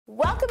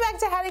Welcome back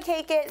to How to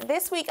Cake It.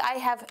 This week I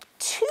have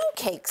 2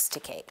 cakes to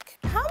cake.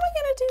 How am I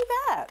gonna do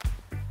that?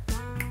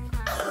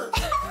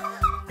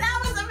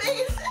 That was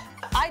amazing.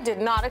 I did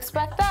not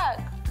expect that.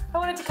 I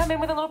wanted to come in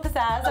with a little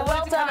pizzazz. I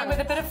wanted to come in with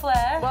a bit of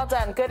flair. Well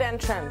done, good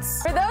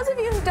entrance. For those of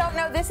you who don't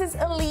know, this is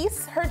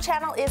Elise. Her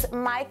channel is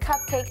My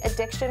Cupcake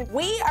Addiction.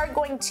 We are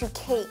going to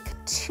cake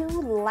 2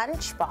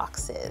 lunch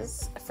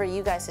boxes for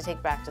you guys to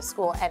take back to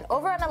school. And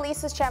over on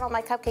Elise's channel,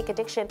 My Cupcake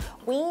Addiction,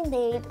 we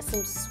made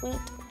some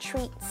sweet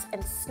treats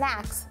and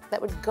snacks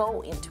that would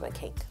go into a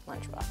cake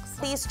lunchbox.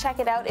 Please check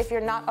it out. If you're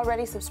not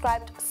already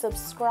subscribed,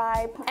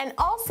 subscribe. And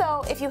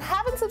also, if you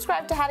haven't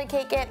subscribed to How to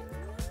Cake It,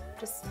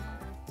 just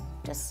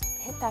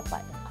hit that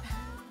button.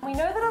 We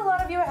know that a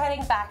lot of you are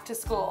heading back to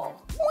school.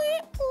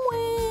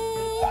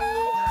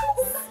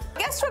 Yes. I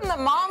guess from the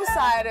mom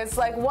side, it's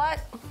like, what?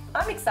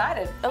 I'm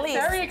excited. Elise,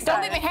 very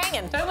excited. don't leave me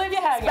hanging. Don't leave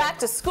you hanging. It's back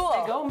to school.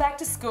 They're going back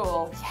to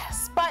school.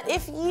 Yes, but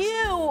if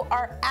you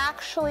are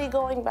actually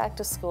going back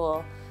to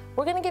school,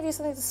 we're gonna give you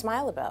something to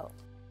smile about.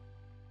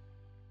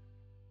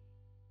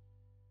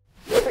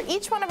 For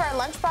each one of our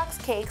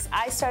lunchbox cakes,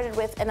 I started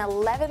with an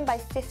 11 by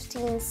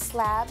 15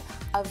 slab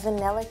of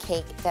vanilla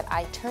cake that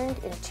I turned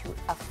into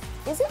a,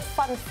 is it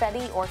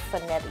funfetti or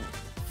funetti?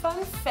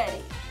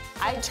 Funfetti.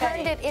 I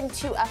turned it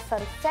into a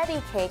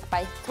funfetti cake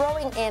by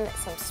throwing in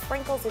some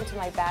sprinkles into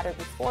my batter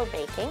before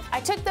baking. I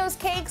took those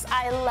cakes,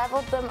 I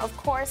leveled them, of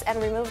course,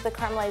 and removed the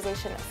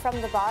caramelization from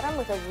the bottom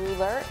with a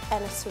ruler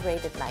and a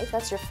serrated knife.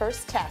 That's your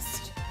first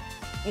test.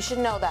 You should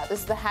know that. This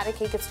is the How to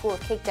Cake It School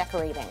of Cake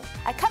Decorating.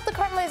 I cut the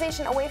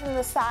caramelization away from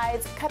the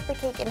sides, cut the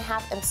cake in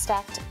half and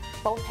stacked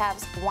both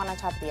halves one on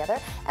top of the other.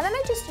 And then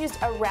I just used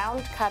a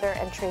round cutter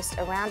and traced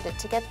around it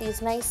to get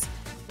these nice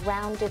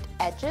rounded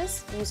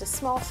edges. Use a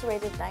small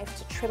serrated knife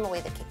to trim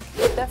away the cake.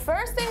 The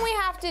first thing we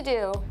have to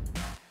do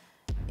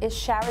is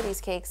shower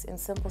these cakes in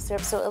simple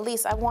syrup. So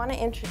Elise, I want to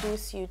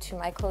introduce you to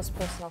my close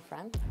personal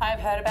friend.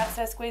 I've heard about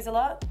Sir Squeeze a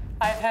lot.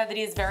 I've heard that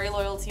he's very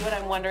loyal to you, and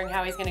I'm wondering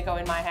how he's going to go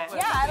in my hand.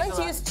 Yeah, I like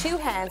to use 2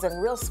 hands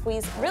and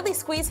really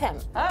squeeze him.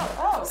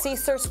 Oh. See,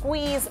 Sir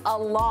Squeeze a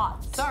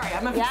lot. Sorry,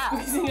 I'm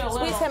squeezing a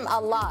little. Squeeze him a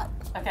lot.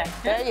 Okay.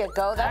 There you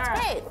go, that's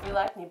great. You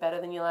like me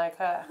better than you like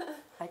her.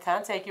 I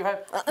can't take you home.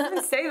 I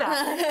didn't say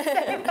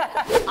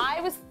that.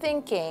 I was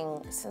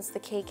thinking, since the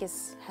cake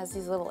has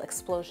these little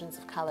explosions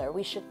of color,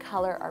 we should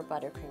color our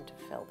buttercream to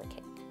fill the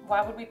cake.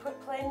 Why would we put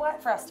plain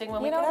white frosting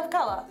when we could have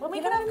color?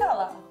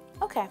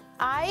 Okay.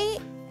 I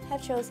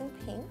have chosen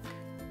pink.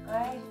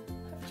 I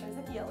have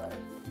chosen yellow.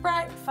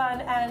 Bright,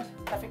 fun, and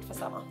perfect for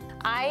summer.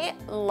 I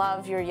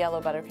love your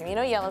yellow buttercream. You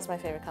know yellow's my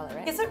favorite color,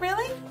 right? Is it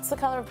really? It's the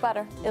color of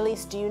butter.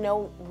 Elise, do you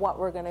know what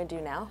we're gonna do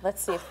now?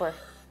 Let's see if we're...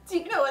 Do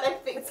you know what I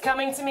think? It's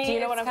coming to me. Do you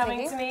know what I'm thinking?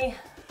 It's coming to me.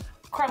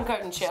 Crumb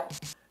coat and chill.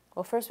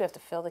 Well, first we have to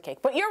fill the cake,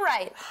 but you're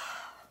right.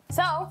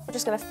 So, we're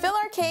just gonna fill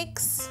our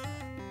cakes.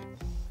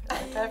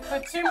 I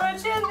put too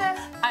much in there.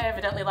 I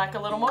evidently like a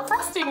little more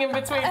frosting in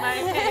between my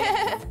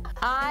cakes.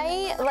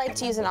 I like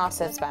to use an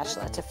offset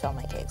spatula to fill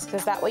my cakes,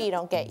 because that way you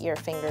don't get your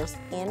fingers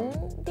in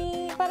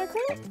the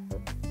buttercream.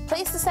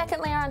 Place the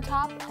second layer on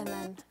top and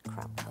then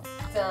crumb coat.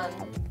 Done.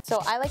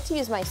 So I like to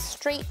use my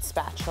straight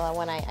spatula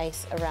when I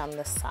ice around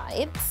the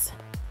sides.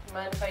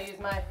 Mind if I use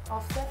my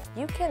offset?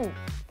 You can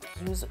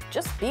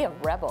just be a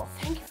rebel.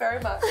 Thank you very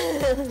much.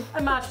 I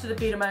march to the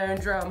beat of my own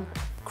drum.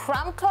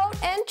 Crumb coat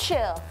and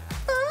chill.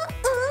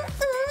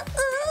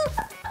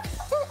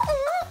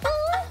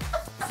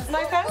 This is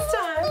my first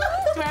time.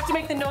 Do I have to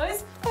make the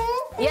noise?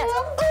 Yes.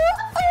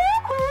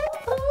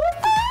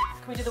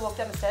 Can we do the walk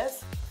down the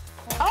stairs?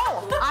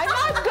 Oh, I'm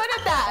not good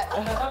at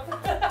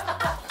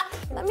that.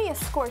 Let me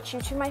escort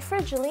you to my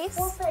fridge, Elise.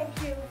 Well, thank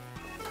you.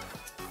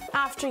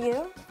 After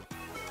you.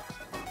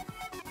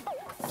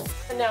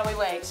 And now we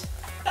wait.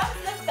 That's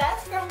the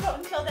best crumb coat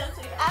and chill dance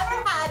we've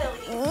ever had,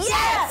 Elise.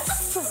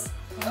 Yes!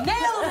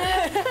 Nailed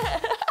it!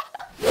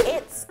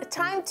 It's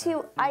time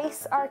to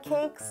ice our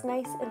cakes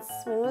nice and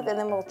smooth, and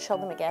then we'll chill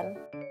them again.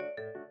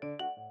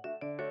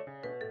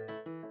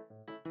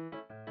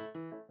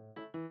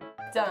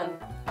 Done.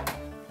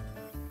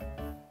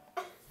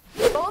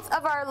 Both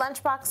of our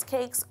lunchbox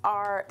cakes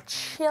are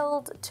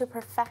chilled to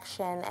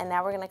perfection, and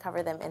now we're gonna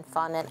cover them in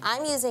fondant.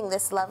 I'm using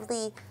this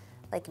lovely,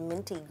 like,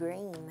 minty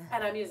green.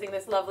 And I'm using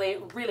this lovely,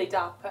 really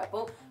dark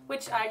purple,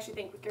 which I actually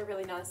think would go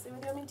really nicely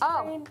with your minty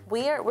green.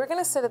 We're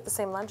gonna sit at the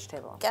same lunch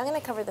table. I'm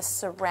gonna cover the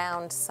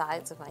surround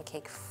sides of my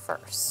cake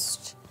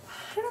first.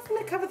 I don't know if I'm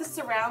gonna cover the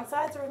surround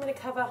sides or I'm gonna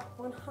cover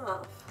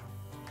 1/2.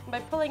 By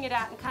pulling it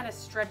out and kind of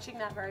stretching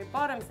that very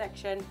bottom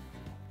section,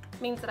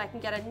 means that I can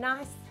get a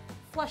nice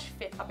flush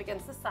fit up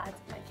against the sides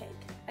of my cake.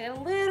 I get a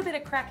little bit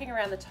of cracking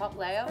around the top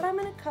layer, but I'm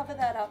gonna cover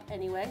that up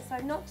anyway, so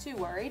I'm not too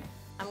worried.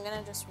 I'm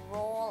gonna just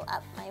roll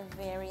up my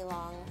very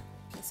long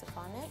piece of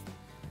fondant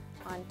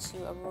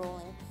onto a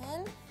rolling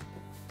pin.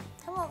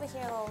 Come over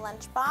here, little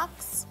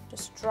lunchbox.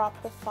 Just drop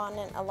the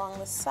fondant along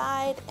the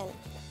side and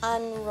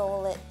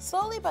unroll it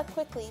slowly but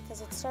quickly, because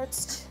it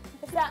starts,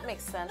 if that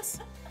makes sense.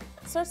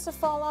 It starts to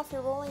fall off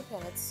your rolling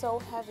pin. It's so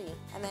heavy.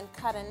 And then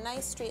cut a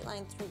nice straight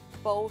line through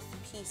both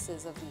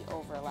pieces of the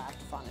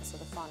overlapped fondant. So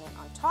the fondant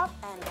on top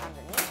and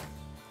underneath.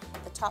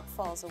 top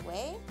falls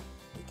away,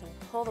 you can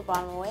pull the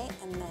bottom away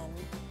and then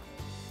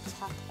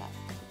tuck that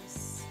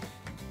piece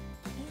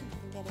in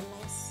and get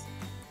a nice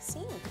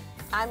seam.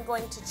 I'm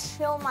going to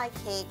chill my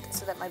cake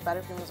so that my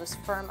buttercream is just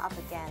firm up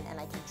again and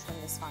I can trim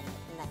this fondant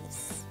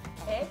nice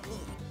and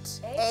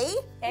neat.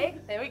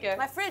 Egg, there we go.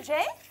 My fridge,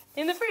 eh?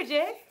 In the fridge,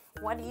 eh?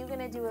 What are you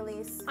gonna do,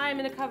 Elise? I'm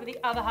gonna cover the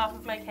other half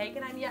of my cake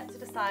and I'm yet to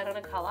decide on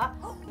a color.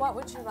 What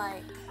would you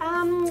like?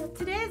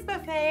 Today's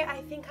buffet,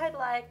 I think I'm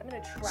gonna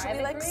try Should we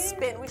the like green.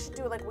 spin? We should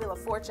do like Wheel of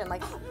Fortune.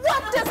 Like,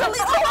 what does Elise?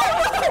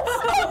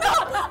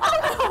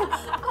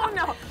 Oh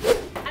no!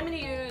 I'm gonna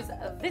use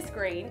this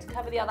green to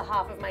cover the other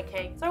half of my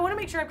cake. So I wanna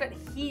make sure I've got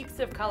heaps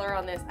of color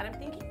on this, and I'm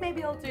thinking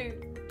maybe I'll do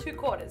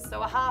 2/4.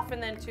 So a half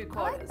and then 2/4.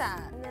 I like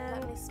that. And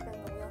then let me spin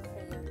the wheel for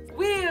you.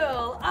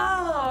 Wheel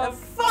of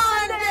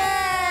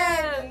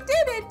Fondant!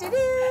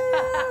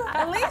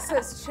 Elise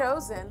has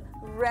chosen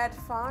red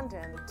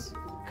fondant.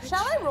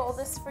 Shall I roll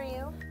this for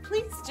you?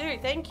 Please do,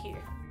 thank you.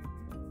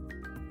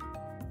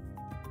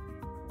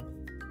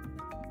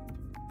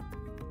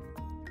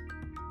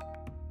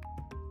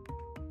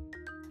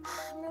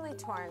 I'm really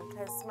torn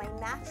because my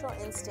natural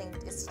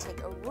instinct is to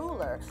take a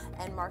ruler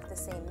and mark the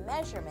same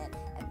measurement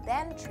and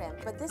then trim,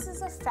 but this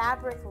is a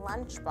fabric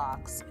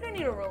lunchbox. I don't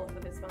need a ruler for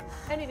this one.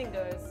 Anything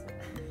goes.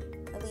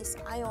 Elise,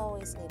 I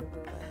always need a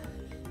ruler.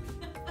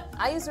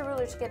 I use a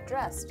ruler to get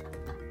dressed.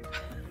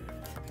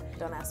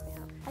 Don't ask me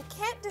how. I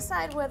can't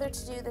decide whether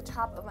to do the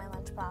top of my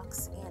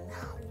lunchbox in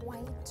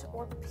white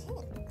or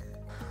pink.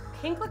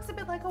 Pink looks a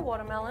bit like a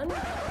watermelon.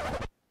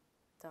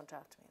 Don't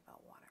talk to me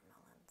about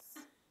watermelons.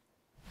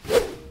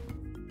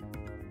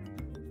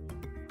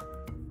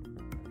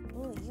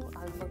 Ooh, you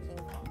are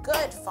looking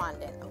good,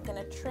 fondant. I'm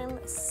gonna trim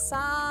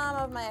some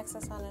of my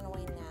excess fondant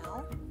away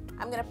now.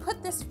 I'm gonna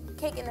put this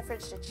cake in the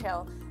fridge to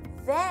chill.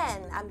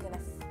 Then I'm gonna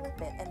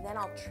flip it and then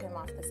I'll trim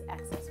off this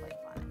excess white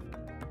fondant.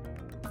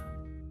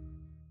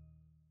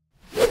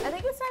 I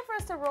think it's time for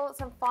us to roll out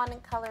some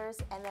fondant colors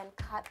and then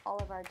cut all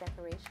of our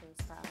decorations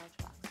for our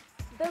lunchbox.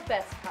 The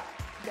best part,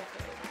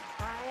 definitely.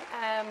 I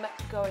am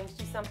going to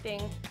do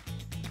something,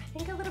 I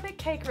think a little bit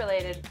cake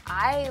related.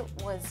 I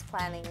was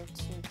planning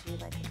to do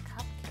like a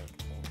cupcake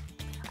thing.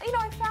 You know,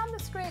 I found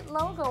this great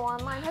logo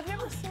online. Have you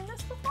ever seen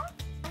this before?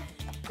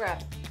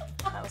 Grab it.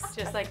 That was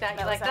just like that. You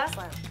That like was that?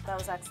 excellent. That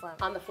was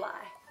excellent. On the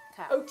fly.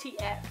 Okay.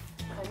 OTF.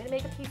 I'm gonna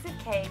make a piece of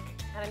cake,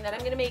 and then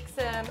I'm gonna make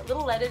some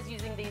little letters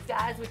using these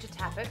guys, which are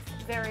tappets.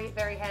 Very,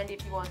 very handy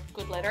if you want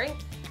good lettering.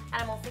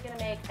 And I'm also gonna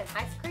make an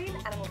ice cream,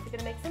 and I'm also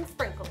gonna make some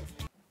sprinkles.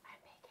 I'm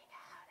making a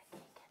how to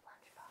cake it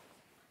lunchbox.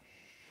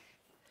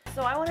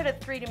 So I wanted a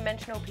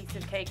 3-dimensional piece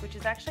of cake, which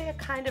is actually a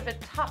kind of a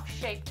tough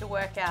shape to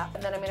work out.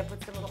 And then I'm gonna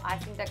put some little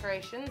icing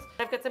decorations.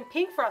 I've got some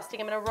pink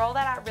frosting. I'm gonna roll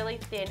that out really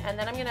thin, and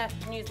then I'm gonna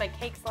use my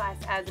cake slice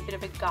as a bit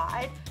of a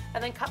guide,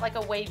 and then cut like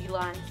a wavy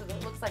line so that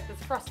it looks like this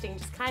frosting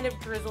just kind of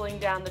drizzling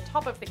down the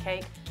top of the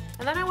cake.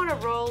 And then I wanna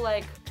roll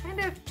like kind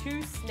of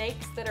 2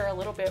 snakes that are a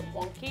little bit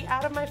wonky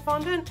out of my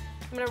fondant.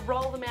 I'm gonna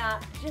roll them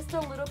out just a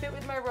little bit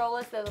with my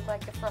roller so they look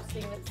like the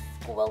frosting that's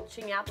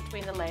squelching out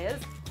between the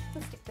layers.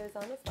 I'll stick those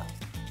on as well.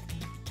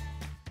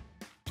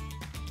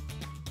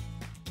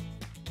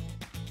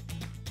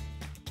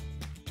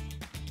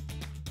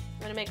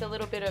 I'm gonna make a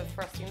little bit of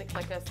frosting,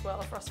 like a swirl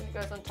of frosting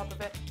that goes on top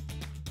of it.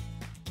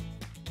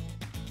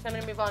 So I'm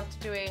gonna move on to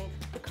doing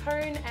the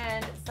cone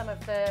and some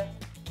of the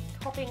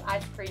topping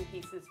ice cream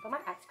pieces for my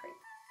ice cream.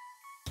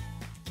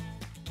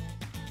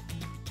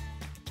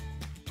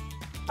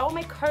 I want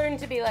my cone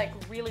to be like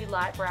really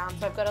light brown,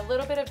 so I've got a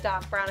little bit of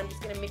dark brown. I'm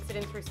just gonna mix it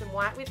in through some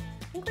white with,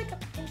 I think, like a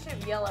pinch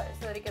of yellow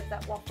so that it gets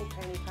that waffle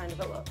coney kind of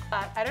a look.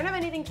 But I don't have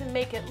anything to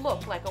make it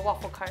look like a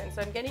waffle cone,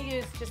 so I'm gonna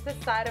use just the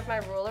side of my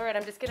ruler, and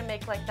I'm just gonna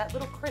make like that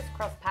little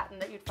crisscross pattern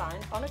that you'd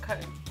find on a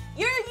cone.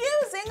 You're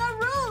using a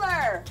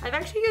ruler! I've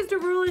actually used a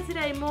ruler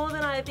today more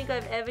than I think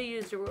I've ever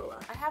used a ruler.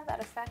 I have that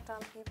effect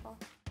on people.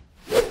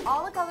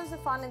 All the colors of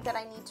fondant that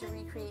I need to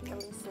recreate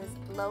Elise's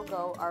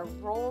logo are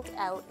rolled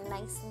out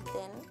nice and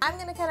thin. I'm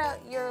gonna cut out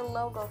your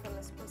logo from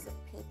this piece of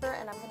paper,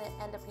 and I'm gonna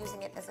end up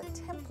using it as a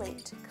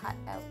template to cut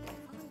out my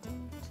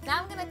fondant. Now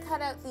I'm gonna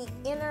cut out the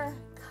inner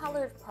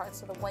colored part,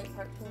 so the white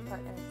part, pink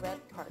part, and red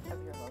part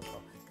of your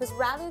logo. Because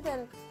rather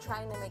than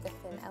trying to make a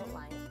thin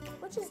outline,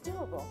 which is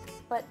doable,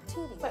 but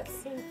tedious, But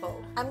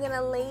painful. I'm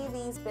gonna lay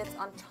these bits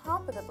on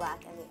top of the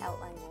black, and the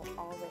outline will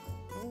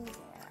already be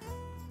there.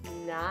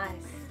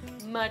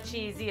 Nice. Much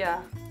easier.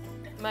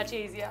 Much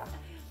easier.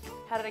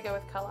 How did I go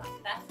with color?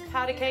 That's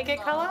How to cake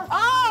it color?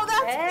 Oh,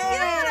 that's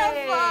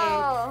Hey!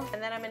 beautiful!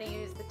 And then I'm going to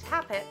use the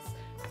tappets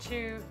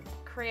to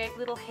create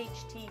little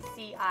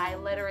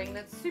HTCI lettering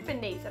that's super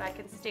neat that I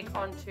can stick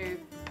onto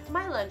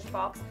my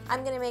lunchbox.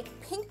 I'm gonna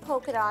make pink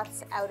polka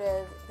dots out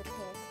of the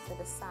pink for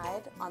the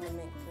side on the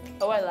mint green.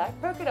 Oh, I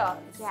like polka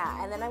dots.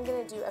 Yeah, and then I'm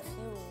gonna do a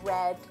few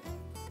red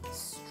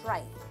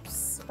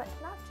stripes, but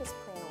not just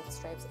plain old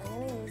stripes.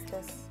 I'm gonna use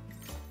this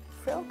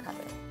frill cutter,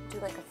 do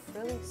like a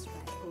frilly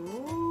stripe.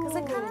 Ooh. Because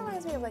it kind of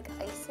reminds me of like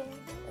icing,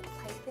 like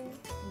piping.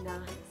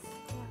 Nice.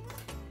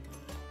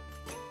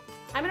 Yeah.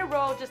 I'm gonna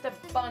roll just a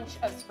bunch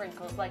of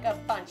sprinkles, like a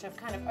bunch of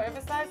kind of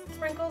oversized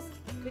sprinkles.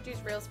 could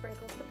use real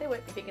sprinkles, but they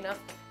won't be big enough,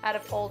 out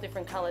of all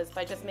different colors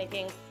by just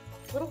making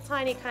little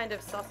tiny kind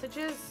of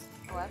sausages.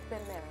 Oh, I've been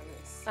there,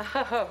 Elise.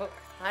 Oh,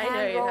 I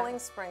know you rolling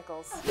have.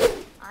 sprinkles.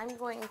 I'm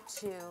going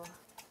to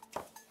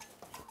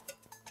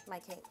my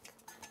cake.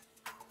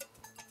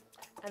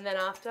 And then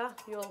after,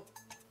 you'll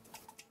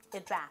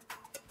It back.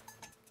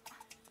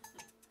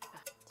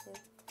 2,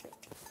 3.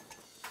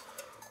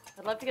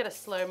 I'd love to get a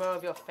slow-mo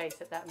of your face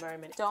at that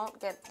moment. Don't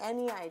get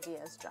any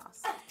ideas,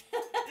 Joss.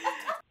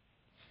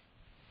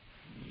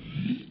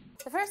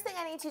 The first thing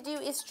I need to do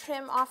is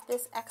trim off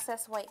this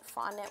excess white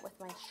fondant with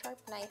my sharp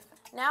knife.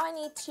 Now I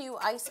need to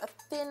ice a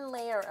thin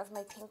layer of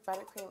my pink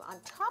buttercream on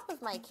top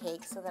of my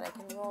cake so that I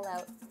can roll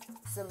out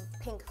some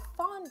pink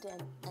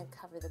fondant and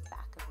cover the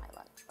back of my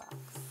lunchbox.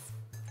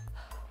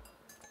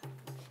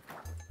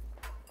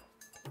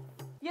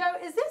 Yo,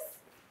 is this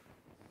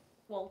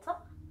Walter?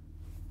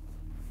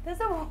 There's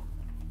a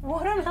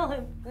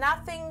watermelon.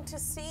 Nothing to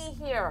see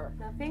here.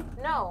 Nothing?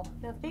 No,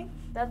 Nothing?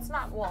 that's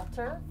not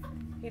Walter.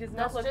 He does not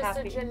That's look just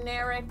happy. a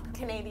generic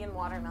Canadian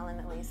watermelon,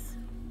 at least.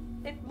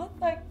 It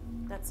looked like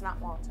That's not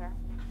Walter.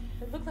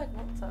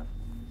 Walter.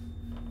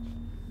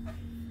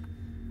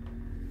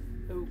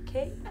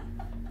 Okay.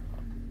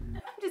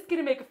 I'm just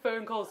gonna make a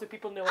phone call so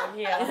people know I'm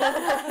here. 1,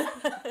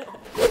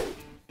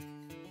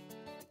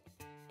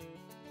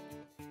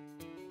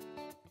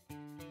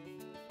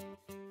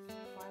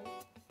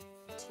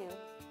 2,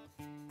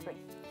 3.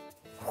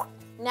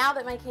 Now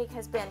that my cake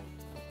has been,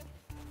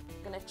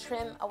 I'm gonna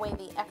trim away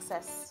the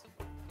excess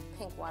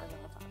pink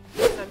watermelon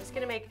fondant. So I'm just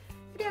gonna make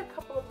maybe a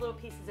couple of little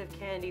pieces of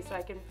candy so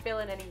I can fill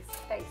in any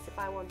space if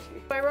I want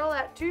to. So I roll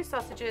out 2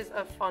 sausages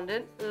of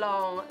fondant,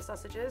 long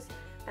sausages,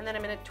 and then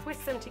I'm gonna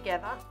twist them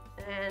together,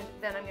 and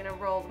then I'm gonna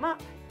roll them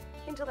up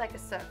into like a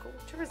circle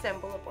to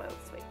resemble a boiled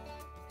sweet.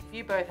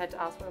 You both had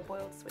to ask what a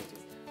boiled sweet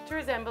is. To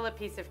resemble a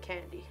piece of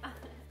candy.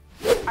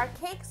 Our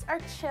cakes are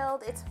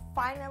chilled. It's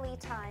finally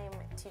time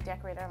to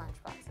decorate our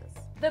lunchboxes.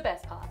 The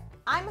best part.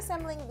 I'm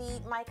assembling the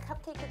My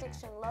Cupcake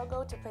Addiction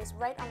logo to place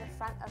right on the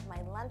front of my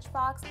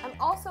lunchbox. I'm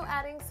also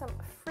adding some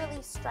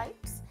frilly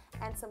stripes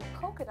and some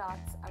polka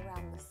dots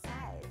around the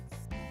sides.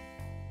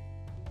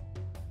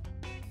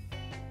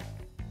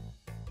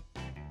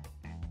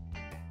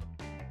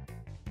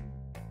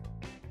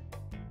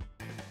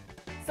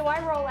 So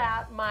I roll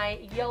out my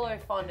yellow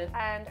fondant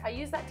and I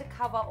use that to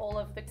cover all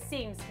of the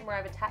seams from where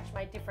I've attached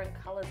my different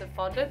colors of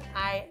fondant.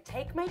 I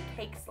take my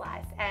cake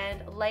slice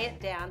and lay it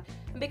down.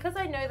 And because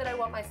I know that I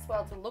want my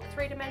swirl to look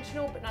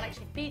 3-dimensional but not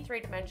actually be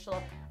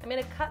 3-dimensional, I'm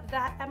gonna cut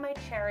that and my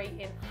cherry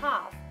in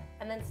half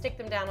and then stick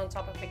them down on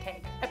top of the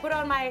cake. I put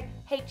on my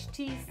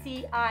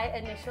HTCI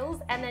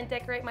initials and then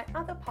decorate my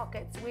other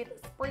pockets with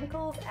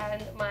sprinkles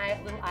and my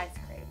little ice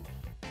cream.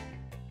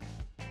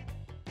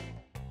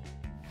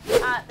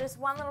 There's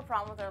one little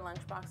problem with our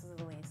lunchboxes,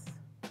 Elise.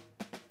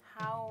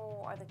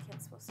 How are the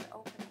kids supposed to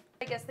open it?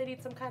 I guess they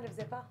need some kind of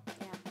zipper.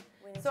 Yeah.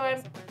 We need So some I'm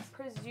zippers.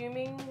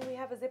 presuming we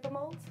have a zipper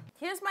mold?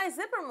 Here's my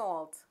zipper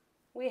mold.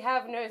 We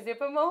have no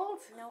zipper mold?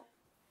 Nope.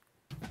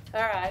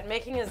 All right,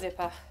 making a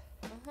zipper.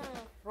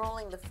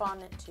 Rolling the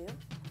fondant tube.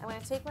 I'm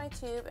going to take my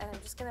tube and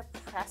I'm just going to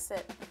press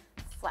it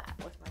flat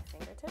with my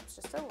fingertips,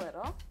 just a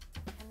little.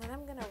 And then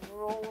I'm going to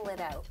roll it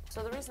out.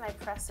 So the reason I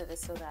press it is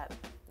so that,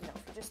 you know,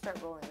 if you just start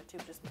rolling, the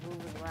tube just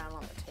moves around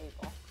on the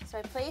table. So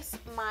I place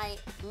my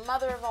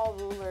mother of all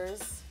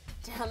rulers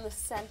down the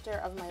center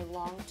of my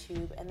long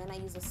tube, and then I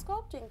use a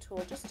sculpting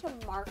tool just to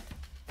mark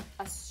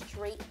a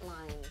straight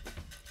line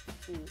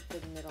through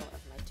the middle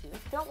of my tube.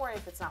 Don't worry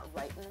if it's not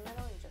right in the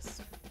middle, you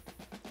just,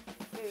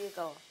 here you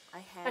go.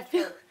 I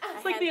feel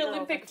it's like the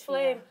Olympic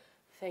flame.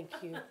 Thank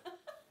you.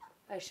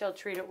 I shall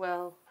treat it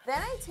well.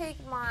 Then I take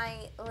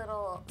my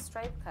little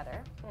stripe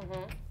cutter.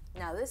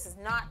 Now this is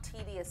not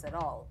tedious at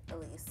all,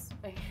 Elise.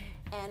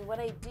 And what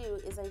I do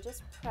is I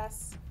just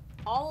press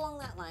all along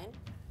that line.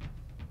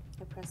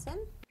 I press in.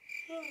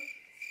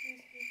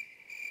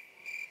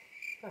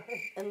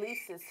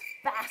 Elise is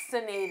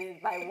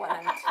fascinated by what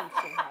I'm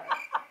teaching her.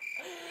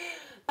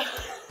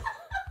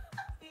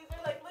 These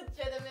are like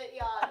legitimate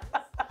yawns.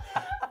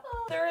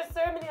 There are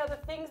so many other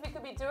things we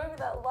could be doing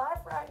with our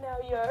life right now,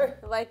 yo.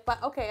 Like,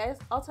 but okay,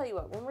 I'll tell you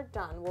what. When we're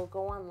done, we'll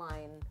go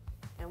online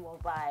and we'll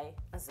buy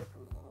a zipper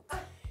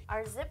mold.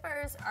 Our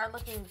zippers are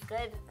looking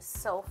good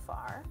so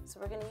far. So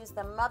we're gonna use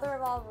the mother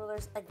of all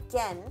rulers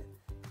again,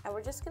 and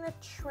we're just gonna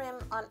trim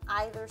on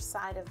either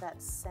side of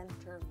that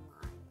center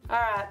line. All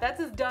right,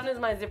 that's as done as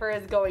my zipper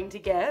is going to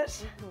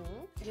get.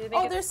 Do you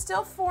think There's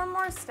still 4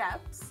 more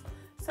steps.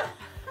 So,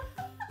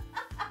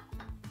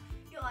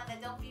 Yolanda,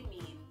 don't be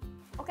mean.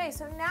 okay,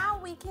 so now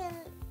we can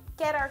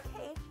get our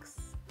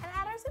cakes and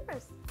add our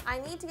zippers. I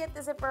need to get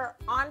the zipper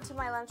onto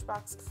my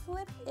lunchbox.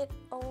 Flip it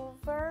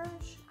over.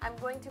 I'm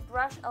going to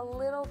brush a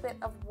little bit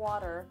of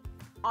water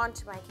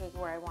onto my cake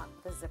where I want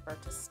the zipper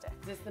to stick.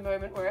 Is this the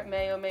moment where it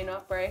may or may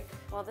not break?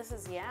 Well, this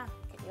is, yeah,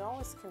 you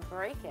always can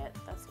break it.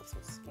 That's what's so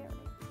scary.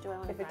 Do I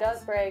want to If it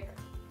does break,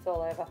 it's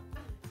all over.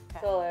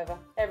 It's all over.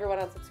 Everyone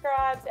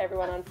unsubscribes,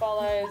 everyone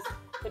unfollows.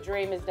 The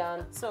dream is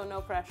done. So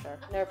no pressure.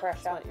 No pressure.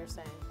 That's what you're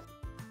saying.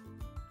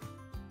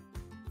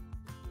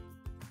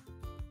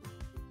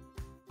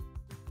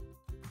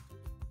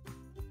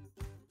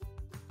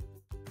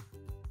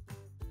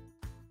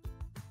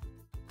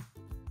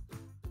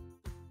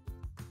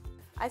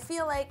 I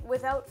feel like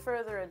without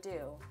further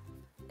ado,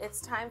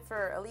 it's time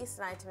for Elise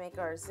and I to make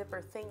our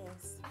zipper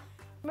thingies.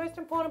 Most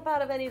important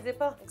part of any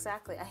zipper.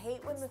 Exactly. I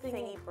hate when the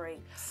thingy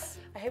breaks.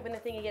 I hate when the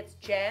thingy gets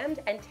jammed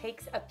and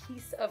takes a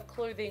piece of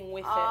clothing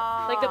with it.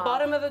 Like the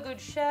bottom of a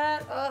good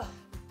shirt. Ugh.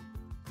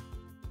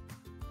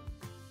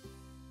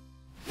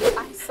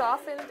 I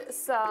softened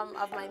some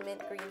of my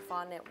mint green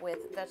fondant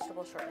with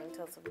vegetable shortening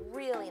until it's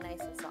really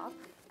nice and soft.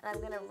 And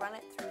I'm gonna run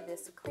it through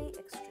this clay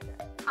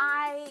extruder.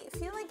 I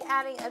feel like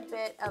adding a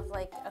bit of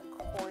like a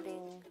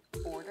cording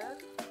border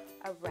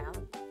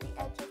around the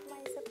edge of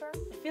my zipper.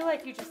 I feel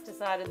like you just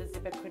decided the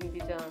zipper couldn't be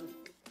done.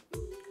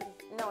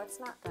 No, it's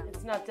not done.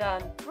 It's not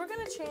done. We're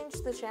gonna change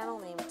the channel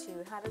name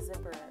to How to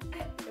Zipper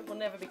It. It will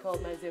never be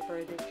called My Zipper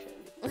Addiction.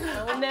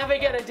 I will never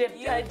get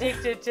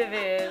addicted to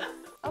this.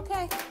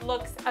 Okay.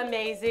 Looks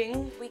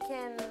amazing. We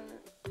can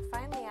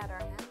finally add our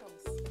handles.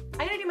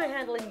 I'm gonna do my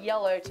handle in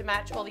yellow to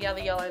match all the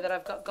other yellow that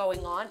I've got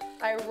going on.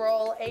 I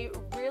roll a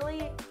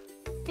really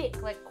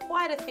thick, like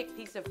quite a thick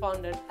piece of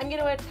fondant. I'm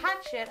gonna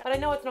attach it, but I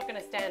know it's not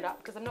gonna stand up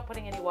because I'm not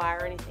putting any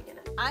wire or anything in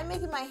it. I'm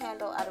making my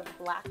handle out of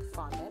black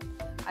fondant.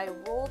 I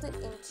rolled it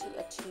into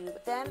a tube.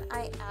 Then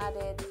I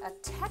added a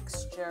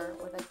texture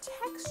with a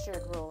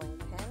textured rolling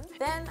pin.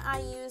 Then I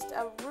used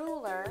a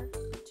ruler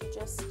to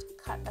just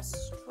cut a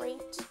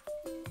straight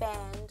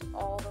band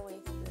all the way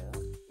through.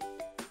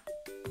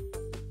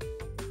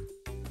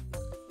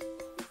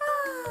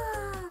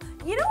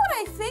 You know what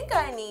I think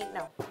I need?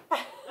 No.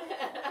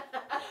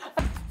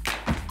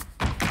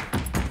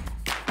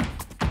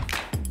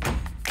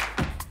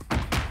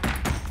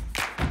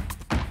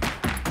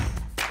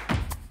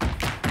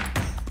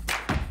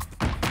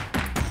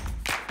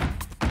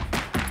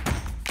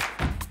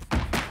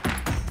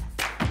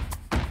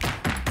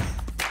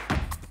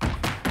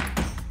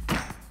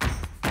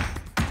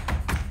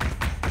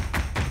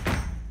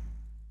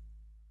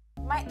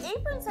 My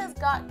apron says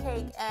got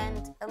cake,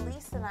 and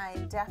Elise and I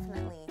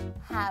definitely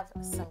have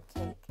some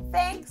cake.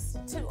 Thanks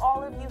to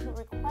all of you who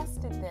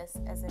requested this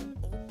as an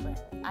apron.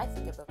 I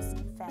think it looks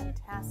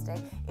fantastic.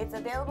 It's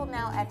available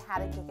now at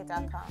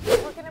howtocakeit.com.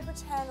 We're gonna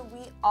pretend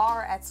we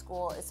are at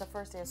school. It's the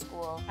first day of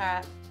school. All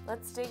right.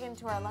 Let's dig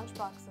into our lunch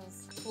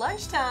boxes.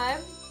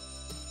 Lunchtime.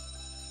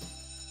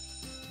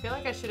 I feel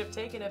like I should have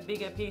taken a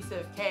bigger piece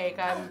of cake.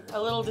 I'm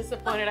a little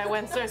disappointed I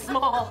went so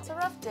small. It's a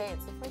rough day.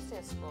 It's the first day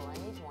of school. I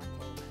need more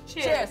cake.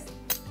 Cheers.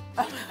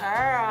 All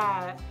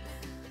right.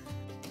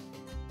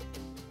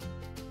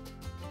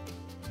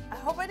 I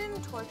hope I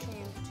didn't torture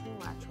you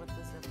too much with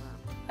the zipper.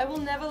 I will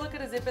never look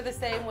at a zipper the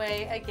same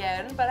way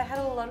again, but I had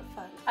a lot of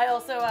fun. I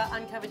also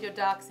uncovered your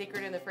dark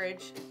secret in the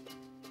fridge.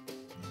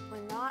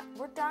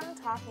 We're done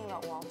talking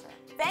about Walter.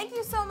 Thank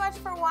you so much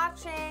for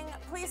watching.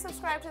 Please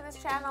subscribe to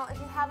this channel if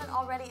you haven't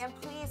already, and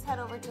please head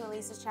over to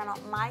Elise's channel,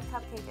 My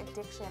Cupcake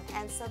Addiction,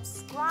 and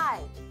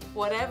subscribe.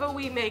 Whatever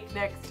we make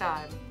next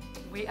time,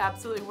 we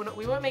absolutely will not.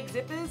 We won't make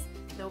zippers.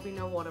 There will be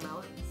no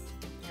watermelons.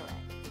 You're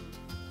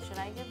right. Should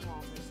I give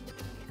Walter some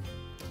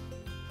cake?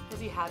 Has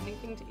he had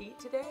anything to eat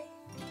today?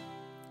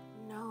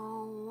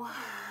 No.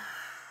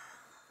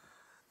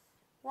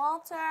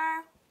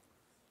 Walter,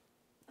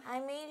 I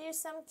made you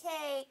some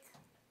cake.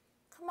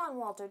 Come on,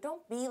 Walter,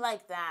 don't be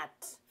like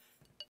that.